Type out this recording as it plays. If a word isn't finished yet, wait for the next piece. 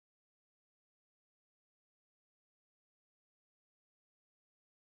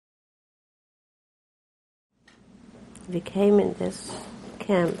we came in this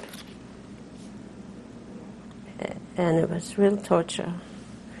camp, and it was real torture.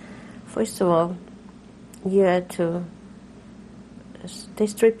 First of all, you had to, they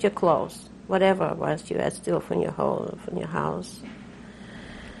stripped your clothes, whatever it was you had still from your home, from your house.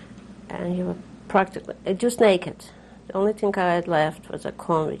 And you were practically just naked. The only thing I had left was a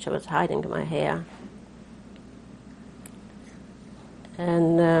comb which I was hiding in my hair.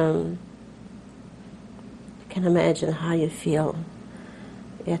 And you can imagine how you feel.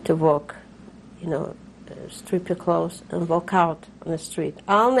 You had to walk, strip your clothes and walk out on the street,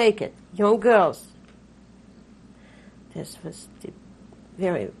 all naked, young girls. This was the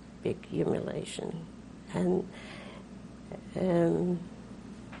very big humiliation. And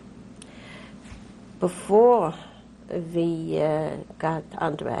before we got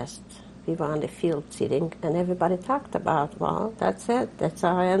undressed, we were on the field sitting, and everybody talked about, well, that's it, that's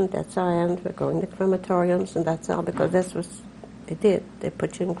our end, we're going to crematoriums, and that's all, because that's what they did. They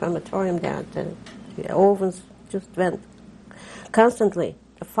put you in crematorium there. The ovens just went constantly.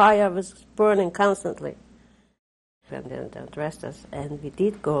 The fire was burning constantly. And then they undressed us, and we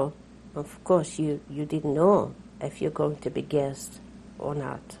did go. Of course, you didn't know if you're going to be guest or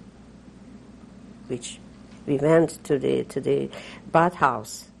not. Which we went to the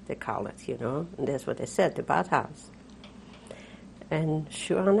bathhouse, they call it, and that's what they said, the bathhouse. And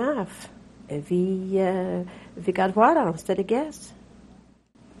sure enough, we got water instead of gas.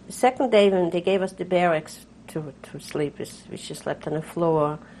 The second day when they gave us the barracks to sleep, we just slept on the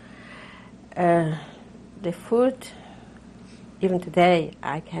floor. The food, even today,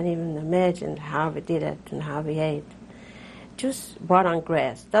 I can't even imagine how we did it and how we ate. Just water and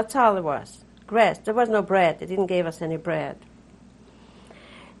grass, that's all it was. Grass, there was no bread, they didn't give us any bread.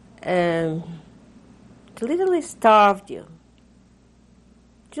 They literally starved you.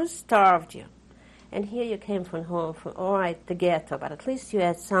 Just starved you. And here you came from home, from, all right, the ghetto, but at least you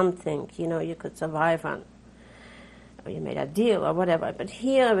had something, you could survive on. Or you made a deal or whatever. But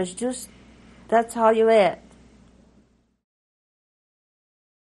here it was just, that's all you had.